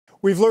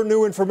We've learned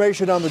new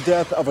information on the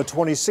death of a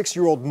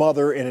 26-year-old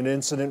mother in an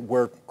incident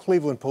where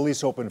Cleveland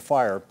police opened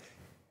fire.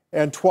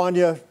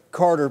 Antonia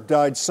Carter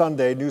died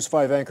Sunday. News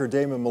 5 anchor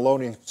Damon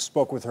Maloney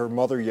spoke with her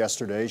mother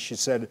yesterday. She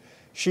said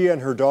she and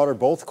her daughter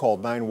both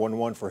called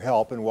 911 for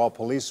help, and while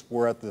police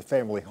were at the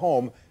family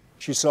home,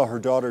 she saw her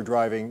daughter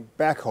driving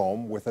back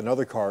home with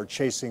another car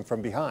chasing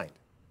from behind.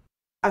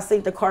 I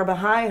seen the car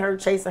behind her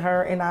chasing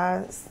her, and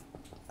I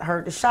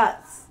heard the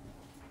shots,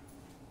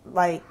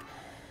 like,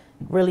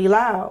 really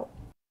loud.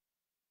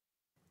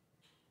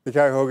 The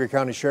Cuyahoga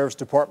County Sheriff's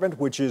Department,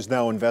 which is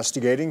now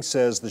investigating,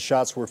 says the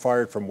shots were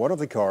fired from one of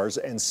the cars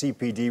and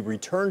CPD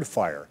returned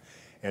fire.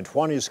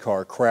 Antonia's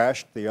car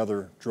crashed. The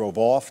other drove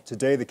off.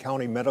 Today, the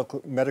county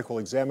medical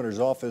examiner's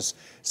office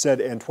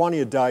said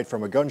Antonia died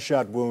from a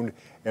gunshot wound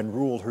and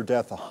ruled her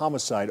death a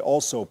homicide.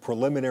 Also,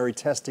 preliminary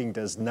testing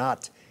does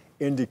not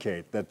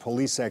indicate that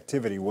police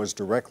activity was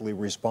directly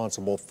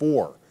responsible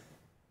for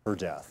her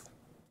death.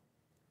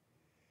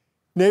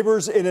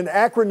 Neighbors in an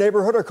Akron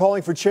neighborhood are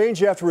calling for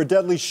change after a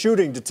deadly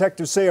shooting.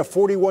 Detectives say a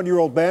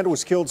 41-year-old man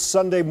was killed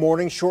Sunday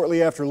morning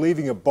shortly after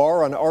leaving a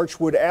bar on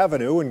Archwood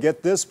Avenue. And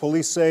get this,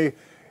 police say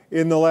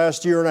in the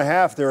last year and a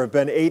half, there have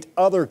been 8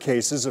 other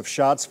cases of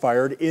shots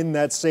fired in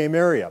that same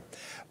area.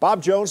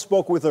 Bob Jones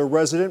spoke with a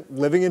resident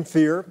living in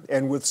fear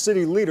and with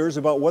city leaders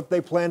about what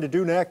they plan to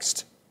do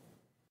next.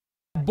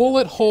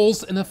 Bullet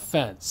holes in a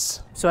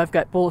fence. So I've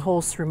got bullet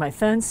holes through my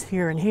fence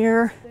here and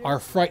here. Are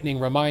frightening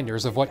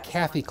reminders of what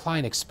Kathy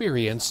Klein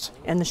experienced.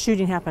 And the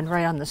shooting happened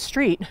right on the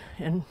street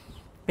and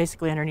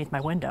basically underneath my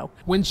window.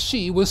 When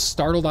she was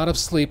startled out of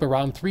sleep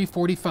around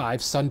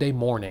 3:45 Sunday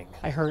morning.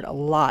 I heard a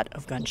lot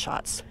of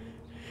gunshots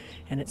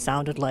and it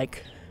sounded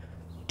like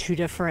 2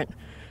 different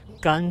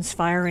guns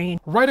firing.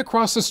 Right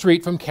across the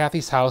street from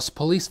Kathy's house,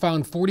 police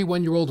found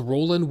 41-year-old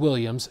Roland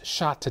Williams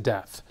shot to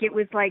death. It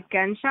was like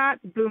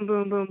gunshots, boom,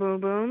 boom, boom, boom,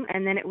 boom,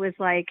 and then it was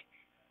like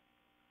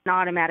an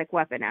automatic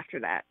weapon after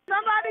that.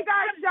 Somebody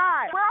got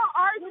shot. We're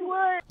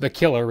on Archwood. The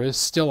killer is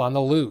still on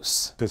the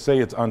loose. To say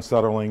it's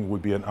unsettling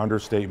would be an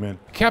understatement.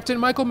 Captain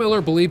Michael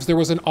Miller believes there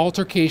was an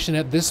altercation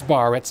at this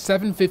bar at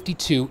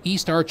 752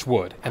 East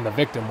Archwood, and the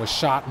victim was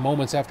shot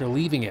moments after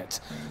leaving it.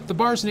 The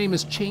bar's name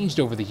has changed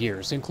over the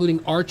years,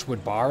 including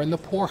Archwood Bar and the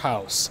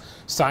Poorhouse.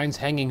 Signs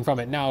hanging from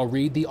it now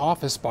read the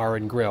Office Bar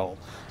and Grill.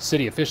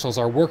 City officials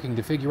are working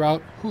to figure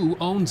out who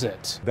owns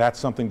it.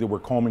 That's something that we're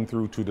combing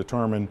through to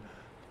determine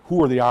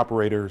who are the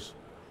operators,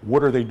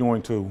 what are they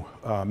doing to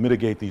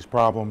mitigate these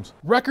problems.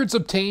 Records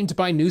obtained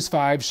by News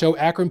 5 show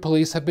Akron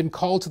police have been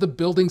called to the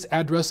building's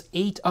address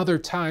 8 other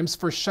times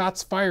for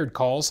shots fired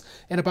calls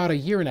in about a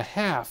year and a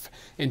half.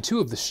 In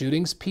 2 of the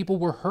shootings, people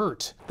were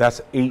hurt.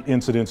 That's 8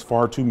 incidents,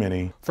 far too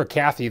many. For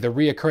Kathy, the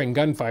reoccurring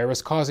gunfire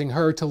is causing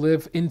her to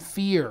live in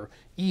fear,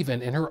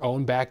 even in her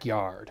own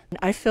backyard.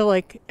 I feel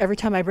like every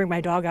time I bring my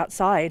dog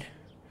outside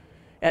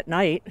at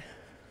night,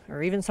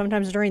 or even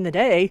sometimes during the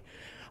day,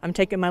 I'm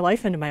taking my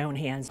life into my own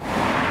hands.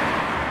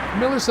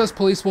 Miller says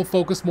police will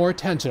focus more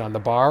attention on the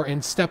bar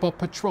and step up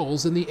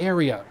patrols in the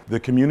area. The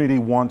community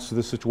wants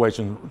the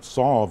situation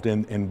solved,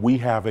 and we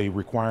have a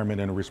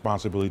requirement and a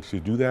responsibility to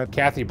do that.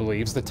 Kathy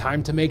believes the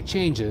time to make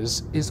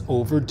changes is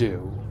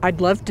overdue. I'd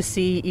love to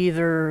see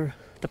either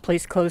the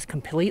place close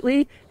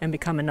completely and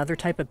become another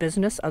type of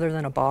business other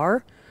than a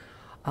bar,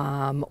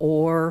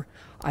 or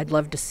I'd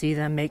love to see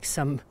them make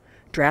some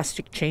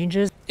drastic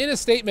changes. In a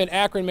statement,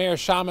 Akron Mayor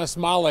Shamus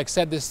Malik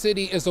said the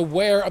city is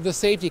aware of the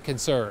safety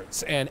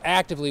concerns and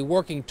actively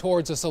working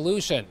towards a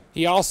solution.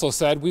 He also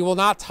said, "We will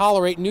not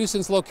tolerate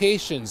nuisance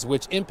locations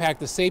which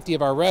impact the safety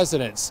of our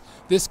residents.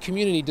 This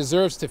community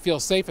deserves to feel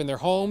safe in their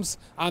homes,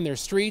 on their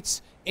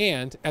streets,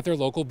 and at their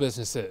local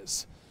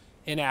businesses."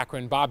 In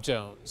Akron, Bob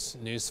Jones,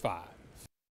 News 5.